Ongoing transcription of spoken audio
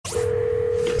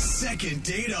Second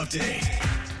date update.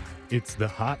 It's the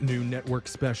hot new network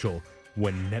special,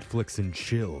 When Netflix and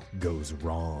Chill Goes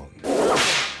Wrong.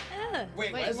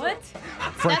 Wait, what?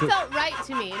 Frankly, That felt right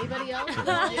to me. Anybody else?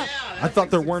 Yeah, I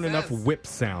thought there weren't enough whip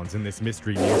sounds in this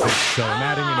mystery music, so I'm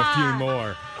adding in a few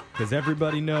more. Because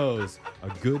everybody knows a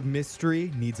good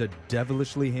mystery needs a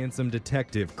devilishly handsome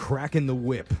detective cracking the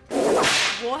whip.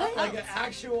 What? like an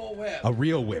actual whip. A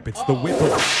real whip. It's the whip of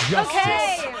justice.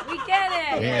 Okay, we get it.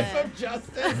 And Whip of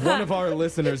justice. one of our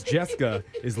listeners, Jessica,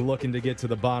 is looking to get to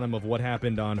the bottom of what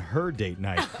happened on her date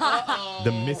night.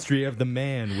 The mystery of the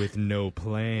man with no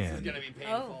plan. It's gonna be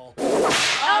painful. Oh.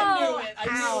 I knew it. I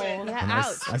knew it. Yeah, And I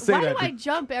ouch. I say Why that do I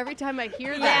jump every time I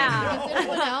hear that? Does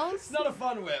anyone else? It's not a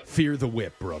fun whip. Fear the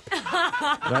whip, Brooke.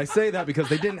 But I say that because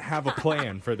they didn't have a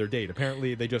plan for their date.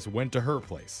 Apparently, they just went to her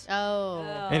place. Oh.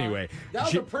 Anyway, That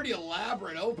was Je- a pretty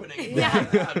elaborate opening. Yeah.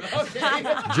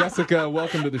 Okay. Jessica,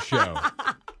 welcome to the show.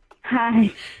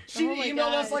 Hi. She Oh my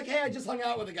emailed us God. like, hey, I just hung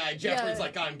out with a guy. Jeffrey's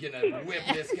like, I'm gonna whip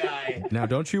this guy. Now,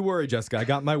 don't you worry, Jessica. I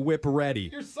got my whip ready.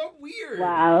 You're so weird.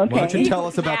 Wow, Why don't you okay. tell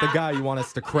us about the guy you want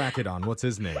us to crack it on? What's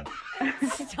his name?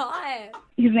 Stop.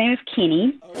 His name is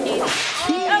Kenny.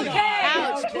 Okay.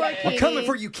 Ouch, poor Okay. Kenny. We're coming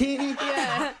for you, Kenny.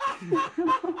 Yeah.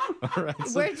 All right.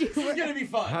 So Where'd you? It's gonna be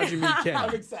fun. how'd you meet I'm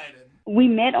Kenny? excited. We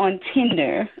met on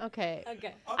Tinder. Okay.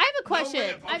 Okay. I have a question. No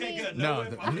whip. I Okay, mean, good. No,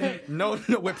 whip. Okay. no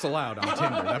whips allowed on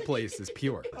Tinder. That place is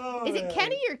pure. is it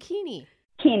Kenny or Keeney?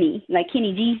 Kenny, like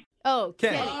Kenny G. Oh,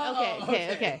 Kenny. Kenny. Okay. Oh,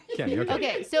 Okay. Kenny, okay.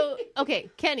 Okay. So,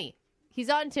 Kenny. He's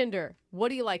on Tinder. What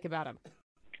do you like about him?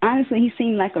 Honestly, he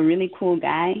seemed like a really cool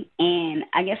guy, and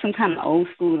I guess I'm kind of old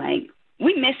school. Like,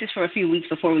 we messaged for a few weeks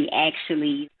before we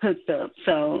actually hooked up.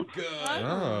 So, Good.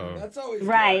 Oh. That's always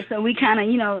right. good. So we kind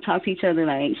of, talk to each other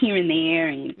like here and there.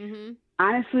 And Mm-hmm.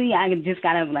 honestly, I just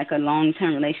got out of like a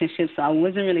long-term relationship, so I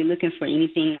wasn't really looking for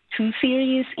anything too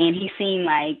serious. And he seemed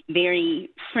like very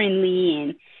friendly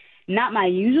and not my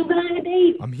usual guy to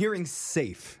date. I'm hearing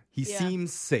safe. He Yeah.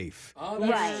 seems safe. Oh,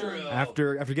 that's Right. true.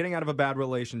 After getting out of a bad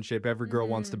relationship, every girl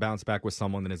wants to bounce back with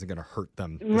someone that isn't going to hurt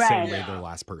them the Right. same way Yeah. their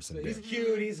last person He's did.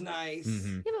 cute. He's nice.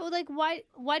 Mhm. Yeah, but like,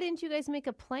 why didn't you guys make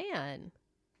a plan?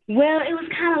 Well, it was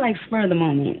kind of like spur of the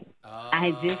moment. Oh.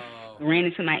 I just ran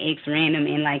into my ex random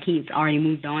and like he's already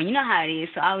moved on. You know how it is.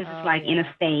 So I was just like in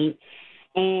a state,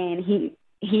 and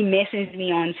he messaged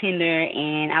me on Tinder,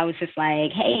 and I was just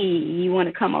like, hey, you want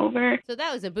to come over? So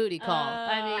that was a booty call.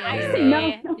 I mean, I see.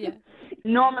 No. Yeah.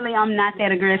 Normally I'm not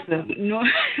that aggressive,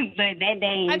 but that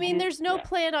day. I mean, there's no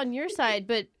plan on your side,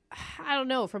 but I don't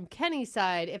know. From Kenny's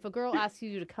side, if a girl asks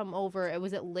you to come over,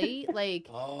 was it late? Like,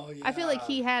 Oh, yeah. I feel like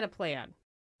he had a plan.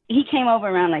 He came over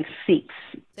around like 6.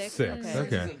 Six. Okay.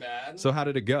 Okay. Isn't bad. So how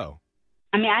did it go?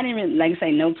 I mean, I didn't really, like I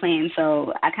say, no plan,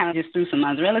 so I kind of just threw some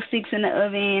mozzarella sticks in the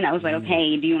oven. I was like,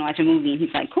 okay, do you want to watch a movie? And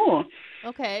he's like, cool.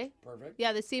 Okay. Perfect.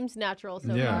 Yeah, this seems natural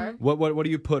so Yeah. far. What do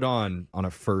you put on a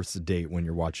first date when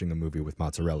you're watching a movie with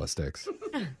mozzarella sticks?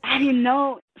 I didn't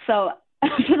know, so I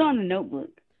put on the Notebook.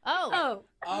 Oh. Oh,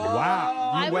 Oh.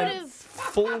 Wow. I You went would've-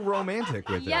 full romantic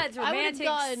with yeah, it. it's I would've romantic,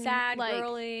 gone, sad, like,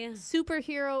 girly.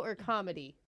 Superhero or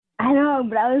comedy? I know,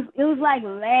 but it was like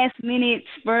last minute,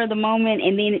 spur of the moment,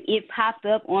 and then it popped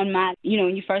up on my,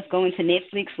 when you first go into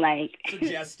Netflix, like,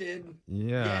 Suggested.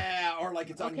 Yeah. Yeah, or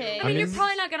like it's on Okay. your I mean, I you're mean-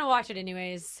 probably not gonna watch it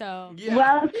anyways, so. Yeah.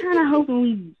 well, I was kind of hoping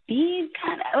we did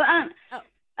kind of. Oh.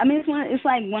 I mean, it's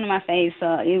like one of my faves,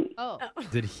 so Oh.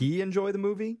 Did he enjoy the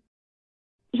movie?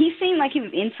 he seemed like he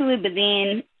was into it, but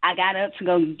then I got up to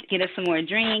go get us some more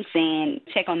drinks and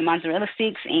check on the mozzarella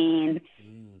sticks, and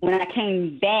when I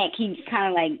came back, he kind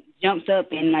of like jumped up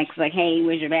and like was like, hey,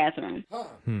 where's your bathroom? Huh.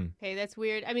 Okay, that's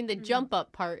weird. I mean, the jump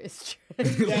up part is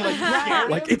true.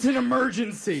 Like, it's an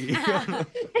emergency.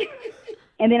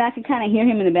 And then I could kind of hear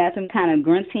him in the bathroom kind of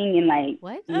grunting and like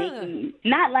What? making,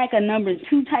 not like a number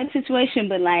 2 type situation,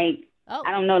 but like, Oh,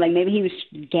 I don't know, like maybe he was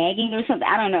gagging or something.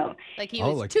 I don't know. like he Oh,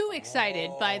 was like- too excited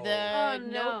by the Oh,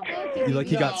 no. Notebook. Like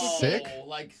he got No, sick?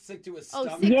 Like sick to his Oh,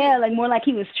 stomach. sick to- Yeah, like more like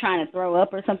he was trying to throw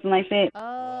up or something like that.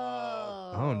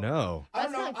 Oh. Oh, no. I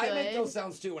don't That's know. not I make good. those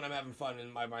sounds too when I'm having fun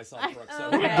by myself, Brooke. So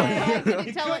Okay. I couldn't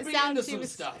He tell could what be sound into she some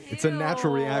was. stuff. It's a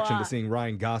natural Ew. reaction to seeing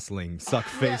Ryan Gosling suck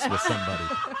face with somebody.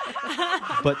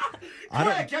 But I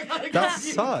Quick, don't. I gotta That go.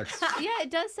 sucks. Yeah, it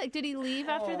does. Like, did he leave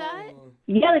after that?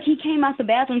 Yeah, like he came out the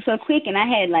bathroom so quick, and I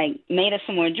had like made us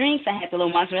some more drinks. I had the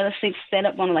little mozzarella sticks set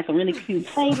up on like a really cute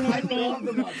plate and I love everything.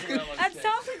 the mozzarella That sticks.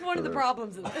 sounds like one of the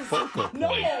problems of this. Focal point. No,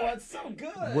 that's so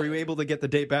good. Were you able to get the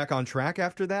date back on track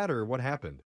after that, or what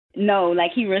happened? No,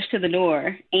 like he rushed to the door,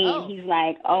 and Oh. he's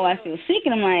like, "Oh, I feel sick,"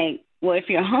 and I'm like, Well, if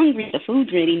you're hungry, the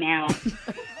food's ready now.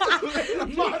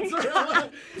 Mozzarella.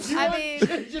 I mean,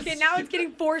 Okay, now it's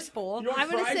getting forceful. You want I'm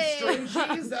gonna fried say- string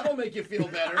cheese? That'll make you feel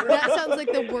better. that sounds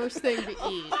like the worst thing to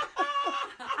eat.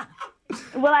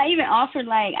 Well, I even offered,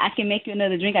 like, I can make you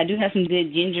another drink. I do have some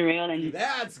good ginger ale. And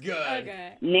That's good.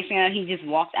 Okay. next thing I know, he just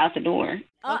walked out the door.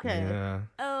 Okay. Yeah.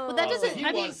 Oh. Well, that Oh, so doesn't. he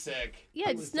I was mean, sick. yeah,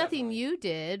 He it's was nothing definitely- you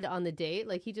did on the date.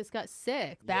 Like he just got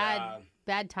sick.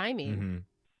 Bad timing.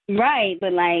 Mhm. Right,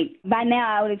 but, like, by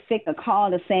now I would expect a call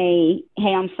to say,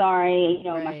 hey, I'm sorry, you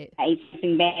know, Right. I ate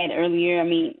something bad earlier. I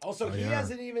mean, Also, he yeah.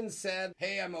 hasn't even said,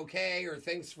 "Hey, I'm okay," or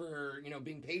 "Thanks for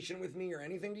being patient with me," or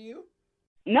anything to you.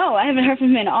 no, I haven't heard from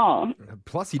him at all.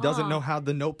 Plus, he doesn't know how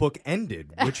the Notebook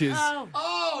ended, which is Oh.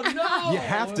 Oh no! you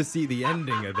have to see the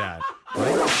ending of that,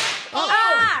 right?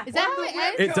 Ah! Is that how it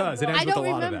ends? It does. It ends I with a don't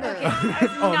lot remember. of that.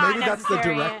 Oh, not maybe that's the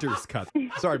necessary. director's cut.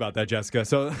 Sorry about that, Jessica.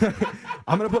 So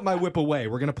I'm gonna put my whip away.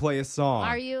 We're gonna play a song.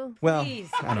 Are you? Well, Please,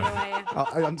 I don't know.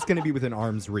 anyway. I'm just gonna be within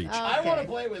arm's reach. I want to Okay.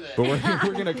 play with it. But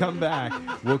we're going to come back.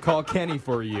 We'll call Kenny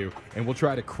for you, and we'll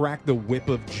try to crack the whip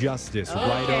of justice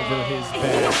right over his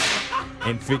bed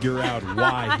and figure out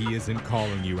why he isn't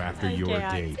calling you after your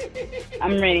can't. date.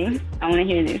 I'm ready. I want to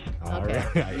hear this. All Okay.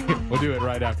 right. We'll do it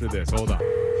right after this. Hold on.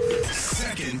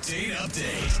 Second date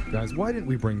update. Guys, why didn't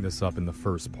we bring this up in the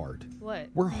first part? What?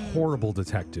 We're horrible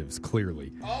detectives,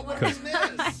 clearly. Oh, what is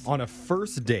this? On a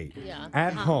first date, Yeah.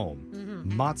 at home,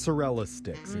 mozzarella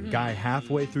sticks. And guy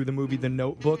halfway through the movie The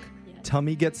Notebook,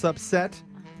 tummy gets upset,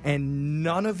 and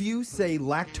none of you say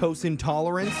lactose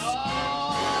intolerance?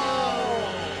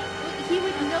 He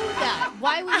would know that.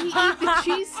 Why would he eat the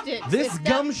cheese sticks? This if that-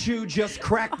 gumshoe just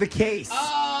cracked the case.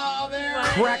 Oh, there. it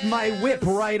Crack my is. whip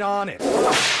right on it.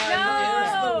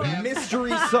 No!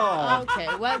 Mystery solved. Okay.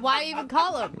 Why even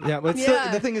call him? Yeah, but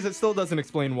Yeah. the thing is, it still doesn't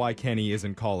explain why Kenny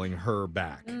isn't calling her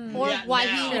back. Or Yeah, why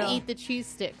now. he would eat the cheese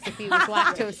sticks if he was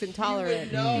lactose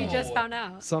intolerant. No. You just found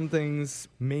out. Some things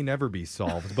may never be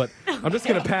solved, but I'm just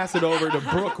going to pass it over to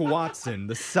Brooke Watson,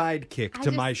 the sidekick to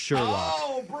just- my Sherlock.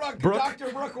 Oh, Brooke?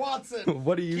 Dr. Brooke Watson.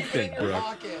 What do you Keep it think, in your Brooke?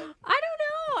 pocket. I don't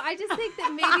know. I just think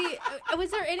that maybe was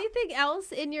there anything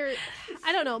else in your?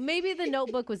 I don't know. Maybe the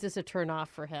Notebook was just a turnoff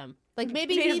for him. Like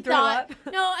maybe Made he him throw thought.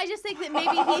 up? No, I just think that maybe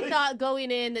he thought going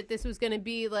in that this was going to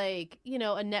be like a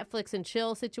Netflix and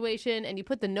chill situation, and you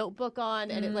put the Notebook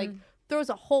on, and it like throws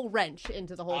a whole wrench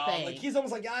into the whole thing. Like he's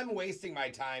almost like, I'm wasting my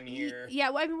time here. Yeah.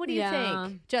 Well, I mean, what do you Yeah.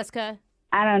 think, Jessica?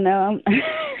 I don't know.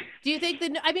 Do you think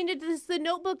the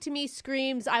Notebook to me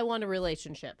screams, "I want a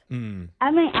relationship." I mean,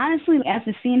 honestly,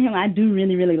 after seeing him, I do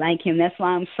really, really like him. That's why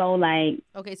I'm so, like,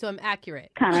 Okay, so I'm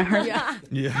accurate. kind of hurt. Yeah.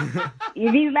 Yeah.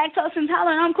 If he's lactose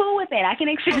intolerant, I'm cool with that. I can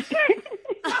accept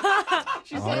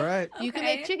it. All right. You can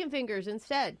make chicken fingers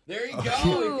instead. There you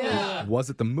go. Yeah. Was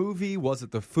it the movie? Was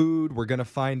it the food? We're going to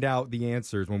find out the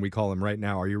answers when we call him right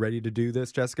now. Are you ready to do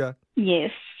this, Jessica?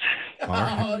 Yes. All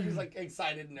right. Oh, he's like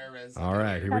excited and nervous. All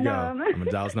right, here we go. Hello. I'm going to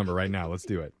dial his number right now. Let's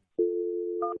do it.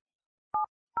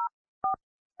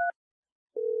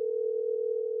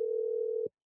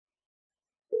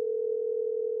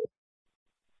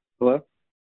 Hello?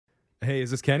 Hey,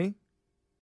 is this Kenny?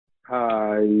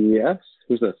 Yes.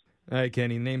 Who's this? Hey,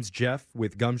 Kenny. Name's Jeff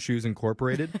with Gumshoes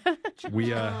Incorporated. We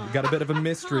got a bit of a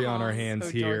mystery on our hands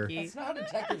here. That's not how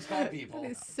detectives call people.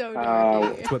 So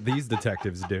Uh, That's what these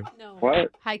detectives do. No.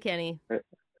 What? Hi, Kenny. It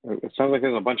sounds like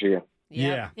there's a bunch of you.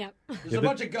 Yeah. Yep. There's a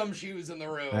bunch of gumshoes in the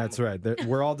room. That's right.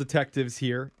 We're all detectives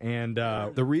here. And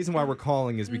the reason why we're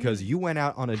calling is because you went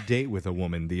out on a date with a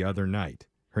woman the other night.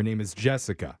 Her name is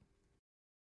Jessica.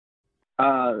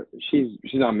 She's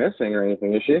not missing or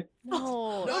anything, is she?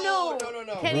 No. No.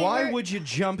 Kenny, Why we're- would you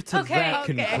jump to Okay, that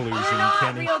okay. conclusion, We're not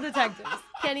Kenny? real detectives.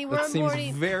 Kenny, we're That seems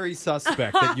morning. very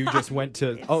suspect that you just went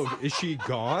to. Oh, is she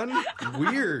gone?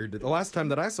 Weird. The last time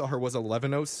that I saw her was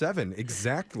 11:07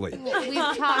 exactly.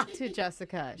 We've talked to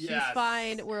Jessica. She's Yes.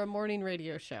 fine. We're a morning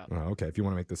radio show. Oh, okay, if you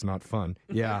want to make this not fun,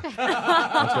 yeah,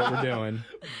 that's what we're doing.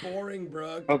 Boring,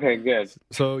 Brooke. Okay, good.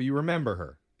 So you remember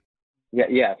her? Yeah,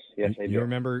 yes, I do. You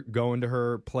remember going to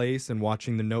her place and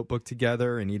watching The Notebook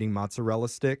together and eating mozzarella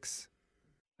sticks?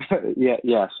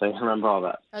 Yes, I remember all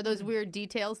that. Are those weird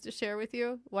details to share with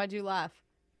you? Why'd you laugh?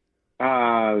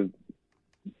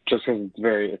 Just because it's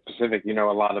very specific, you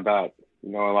know a lot about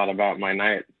my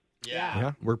night. Yeah.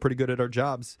 Yeah, we're pretty good at our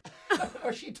jobs.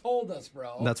 Or she told us,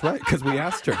 bro. That's right, because we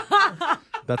asked her.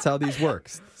 That's how these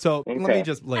works. So let me Okay.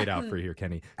 just lay it out for you here,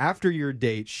 Kenny. After your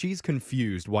date, she's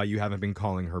confused why you haven't been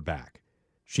calling her back.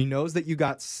 She knows that you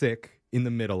got sick in the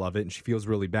middle of it, and she feels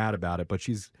really bad about it, but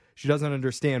she doesn't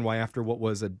understand why after what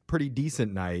was a pretty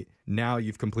decent night, now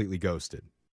you've completely ghosted.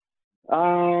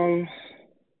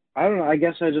 I don't know. I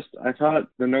guess I thought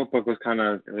The Notebook was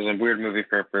it was a weird movie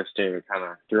for a first date. It kind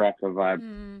of threw off the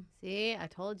vibe. See, I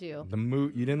told you.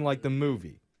 You didn't like the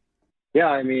movie. Yeah,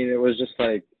 I mean, it was just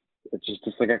like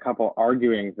a couple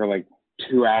arguing for like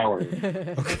 2 hours.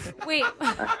 Wait.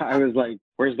 I was like,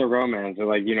 where's the romance? It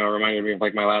like, it reminded me of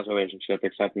like my last relationship,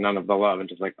 except none of the love and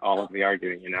just like all of the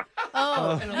arguing,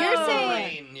 Oh, And you're all saying...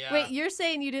 rain, yeah. Wait, you're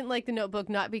saying you didn't like The Notebook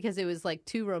not because it was like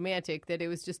too romantic, that it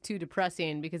was just too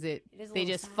depressing because is a they little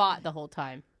just sad. fought the whole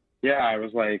time. Yeah, I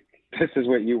was like, this is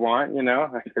what you want,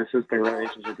 Like, this is the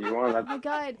relationship you want. Oh my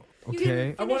God.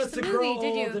 Okay. I wanted to grow old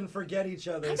and forget each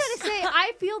other. I gotta say,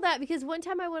 I feel that because one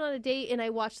time I went on a date and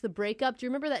I watched The Breakup. Do you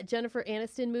remember that Jennifer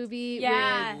Aniston movie?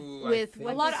 Yeah. Ooh, I With think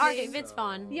A lot of so. arguing. Vince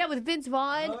Vaughn. Yeah, with Vince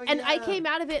Vaughn. Oh, And I yeah. came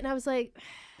out of it and I was like,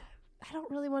 I don't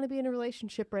really want to be in a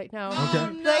relationship right now. Okay.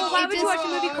 Like, why it would you just- watch a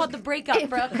movie called The Breakup, It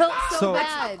bro? felt so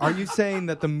bad. Are you saying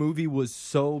that the movie was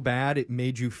so bad it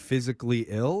made you physically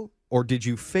ill? Or did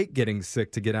you fake getting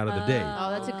sick to get out of the date? Oh,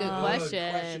 that's a good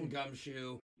question.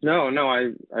 Gumshoe. No,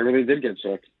 I really did get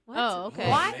sick. What? Oh, okay.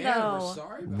 Why, Man, though? we're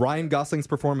sorry about Ryan Gosling's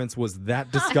performance was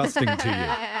that disgusting to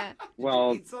that.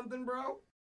 Well, Eat something, bro?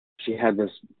 she had this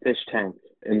fish tank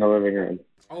in the living room,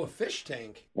 Oh, a fish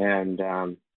tank. and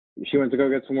she went to go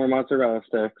get some more mozzarella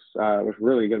sticks. It was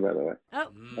really good, by the way. Oh.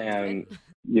 And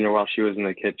while she was in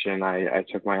the kitchen, I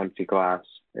took my empty glass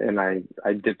and I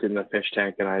dipped it in the fish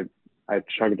tank and I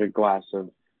chugged a glass of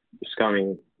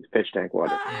scummy fish tank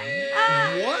water.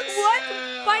 What?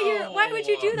 Why would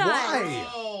you do that?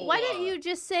 Why? Why don't you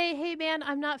just say, hey, man,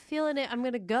 I'm not feeling it. I'm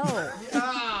going to go.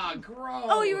 Ah, gross.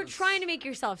 Oh, you were trying to make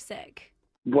yourself sick.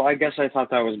 Well, I guess I thought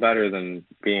that was better than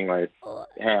being like,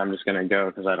 hey, I'm just gonna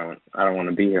go because I don't want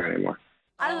to be here anymore.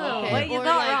 I don't know. Okay. What you Or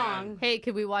thought like, wrong. Hey,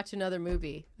 could we watch another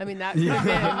movie? I mean, that could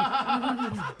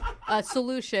have been a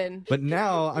solution. But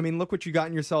now, I mean, look what you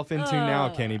gotten yourself into now,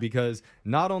 Kenny, because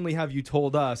not only have you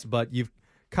told us, but you've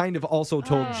kind of also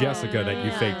told Jessica that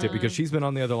you faked it because she's been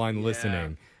on the other line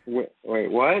listening. Wait,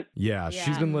 what? Yeah,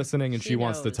 she's been listening and She she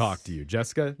wants to knows. talk to you.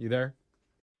 Jessica, you there?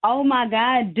 Oh my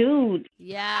God, dude.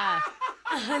 Yeah.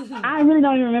 I really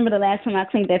don't even remember the last time I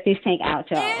cleaned that fish tank out,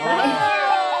 y'all.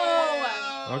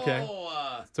 Okay.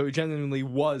 So he genuinely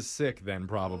was sick then,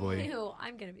 probably. Ew,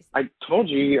 I'm gonna be sick. I told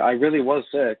you I really was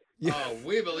sick. Oh,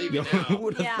 we believe you Who now.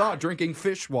 would have Yeah. thought drinking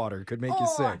fish water could make you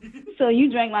sick? So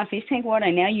you drank my fish tank water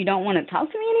and now you don't want to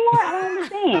talk to me anymore? I don't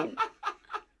understand.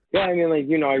 Yeah, I mean, like,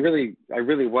 I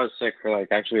really was sick for like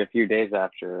actually a few days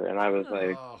after, and I was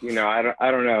like,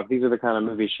 I don't know if these are the kind of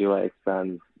movies she likes,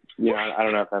 then I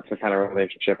don't know if that's the kind of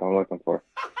relationship I'm looking for.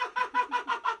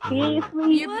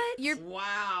 Seriously?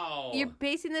 You're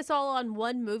basing this all on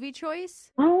one movie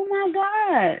choice? Oh my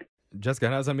God. Jessica,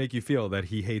 how does that make you feel that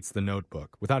he hates The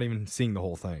Notebook without even seeing the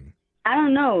whole thing? I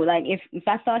don't know. Like, if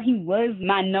I thought he was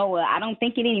my Noah, I don't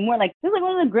think it anymore. Like, this is like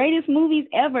one of the greatest movies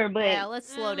ever, but Yeah, let's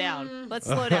slow down. Let's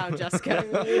slow down, Jessica.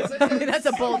 That's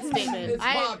a bold statement. It's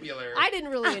popular. I didn't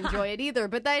really enjoy it either,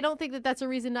 but I don't think that that's a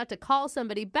reason not to call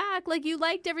somebody back. Like, you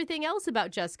liked everything else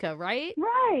about Jessica, right?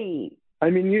 right. I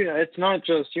mean, it's not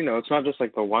just it's not just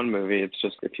like the one movie. It's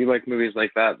just if you like movies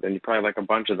like that, then you probably like a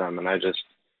bunch of them. And I just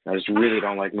really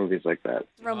don't like movies like that.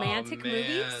 Romantic Oh, man.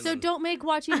 movies? So don't make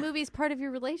watching movies part of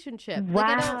your relationship.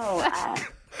 Like, Wow.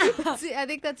 See, I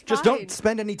think that's fine. Just don't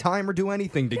spend any time or do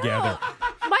anything together.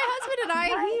 My husband and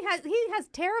I, he has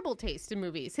terrible taste in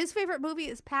movies. His favorite movie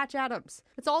is Patch Adams.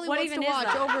 It's all he What wants even to is watch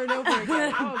that? over and over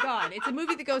again. Oh God, it's a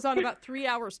movie that goes on about 3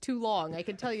 hours too long. I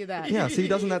can tell you that. Yeah, see,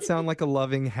 doesn't that sound like a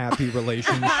loving, happy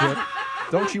relationship?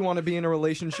 Don't you want to be in a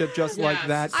relationship just like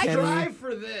that, I Kenny? drive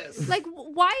for this. Like,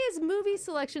 why is movie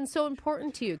selection so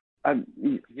important to you? I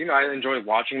enjoy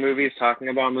watching movies, talking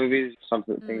about movies,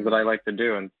 things that I like to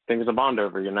do, and things to bond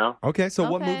over. Okay, so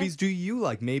what Okay. movies do you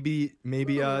like? Maybe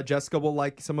Jessica will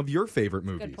like some of your favorite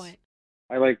movies. Good point.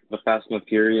 I like the Fast and the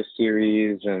Furious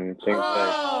series and things like.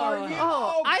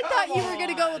 Oh, I thought you were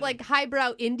gonna go with like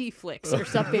highbrow indie flicks or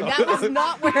something. That was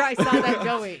not where I saw that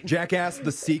going. Jackass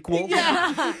the sequel.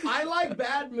 I like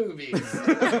bad movies.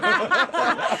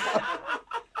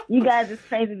 You guys is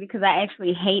crazy because I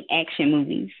actually hate action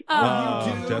movies.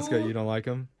 Oh, Jessica, you don't like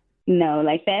them? No,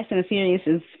 like Fast and the Furious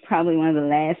is probably one of the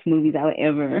last movies I would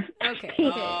ever Okay.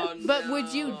 pick. But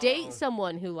would you date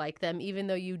someone who liked them even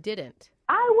though you didn't?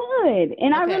 I would.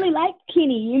 And I Okay. really like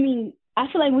Kenny. I mean, I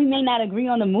feel like we may not agree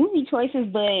on the movie choices,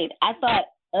 but I thought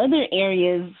other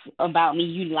areas about me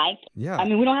you liked. Yeah. I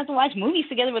mean, we don't have to watch movies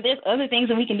together, but there's other things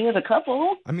that we can do as a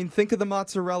couple. I mean, think of the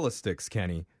mozzarella sticks,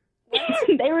 Kenny.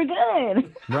 They were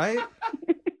good. Right?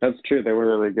 That's true. They were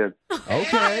really good.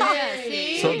 Okay. Yeah,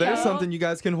 see? So there's something you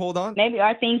guys can hold on. Maybe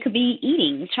our thing could be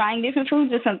eating, trying different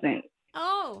foods or something.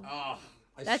 Oh. Oh,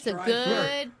 That's a strive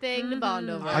good thing to bond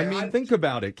over. I mean, think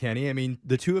about it, Kenny. I mean,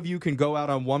 the two of you can go out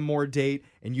on one more date,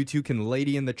 and you two can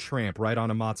Lady and the Tramp right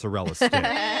on a mozzarella stick.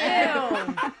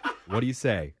 What do you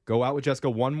say? Go out with Jessica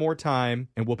one more time,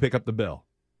 and we'll pick up the bill.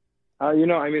 You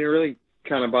know, I mean, it really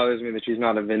kind of bothers me that she's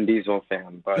not a Vin Diesel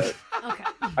fan, but Okay.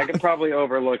 I can probably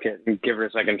overlook it and give her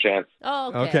a second chance.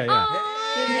 Oh, Okay, yeah.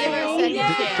 Give her a second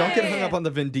chance. Don't get hung up on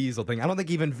the Vin Diesel thing. I don't think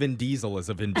even Vin Diesel is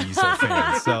a Vin Diesel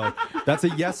fan. So that's a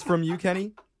yes from you,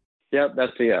 Kenny? Yep,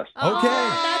 that's a yes. Oh, Okay.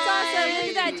 that's awesome. Look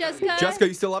at that, Jessica. Jessica,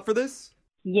 you still up for this?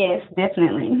 Yes,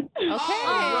 definitely. Okay. All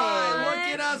right,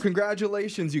 look at us.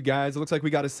 Congratulations, you guys. It looks like we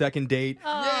got a second date.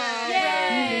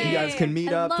 Yay. You guys can meet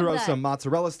I up, love throw that. some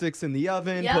mozzarella sticks in the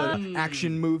oven, Yum. put an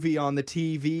action movie on the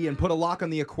TV, and put a lock on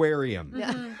the aquarium.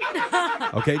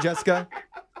 Okay, Jessica?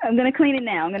 I'm going to clean it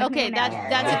now. Okay, that's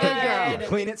a good girl.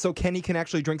 Clean it so Kenny can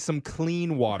actually drink some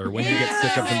clean water when he gets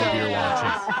sick of the movie you're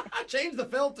watching. Change the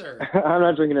filter. I'm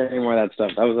not drinking any more of that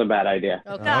stuff. That was a bad idea.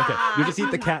 Okay. You just eat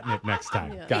the catnip next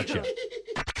time. Yeah. Gotcha.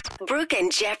 Brooke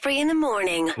and Jeffrey in the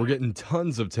morning. We're getting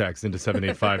tons of texts into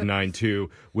 78592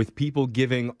 with people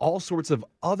giving all sorts of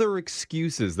other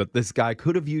excuses that this guy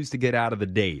could have used to get out of the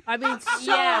date. I mean,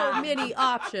 so many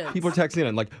options. People are texting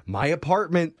in like, my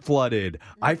apartment flooded.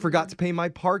 I forgot to pay my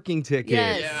parking ticket.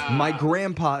 Yes. Yeah. My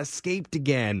grandpa escaped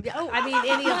again. Oh, I mean,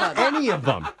 any of them. Any of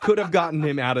them could have gotten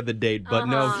him out of the date, but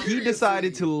no, he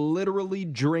decided to literally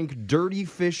drink dirty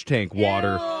fish tank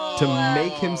water to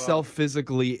make himself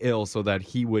physically ill so that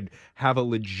he would have a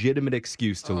legitimate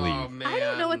excuse to leave. Oh, man. I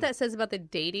don't know what that says about the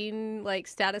dating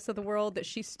status of the world that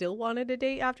she still wanted a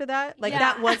date after that. Like Yeah.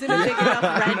 that wasn't a big enough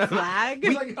red flag.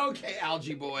 He's like, okay,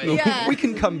 algae boy. Yeah. We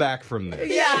can come back from this.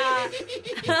 Yeah.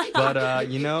 But,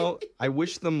 I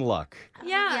wish them luck.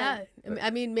 Yeah.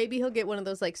 I mean, maybe he'll get one of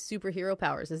those superhero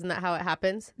powers. Isn't that how it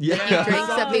happens? Yeah. He drinks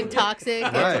something toxic.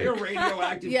 It's Right. like a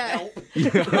radioactive Yeah. kelp.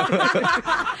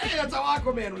 Hey, that's how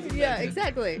Aquaman was invented. Yeah,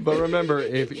 exactly. But remember,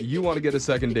 if you want to get a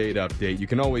second date update, you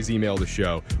can always email the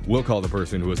show. We'll call the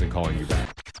person who isn't calling you back.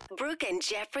 Brooke and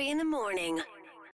Jeffrey in the morning.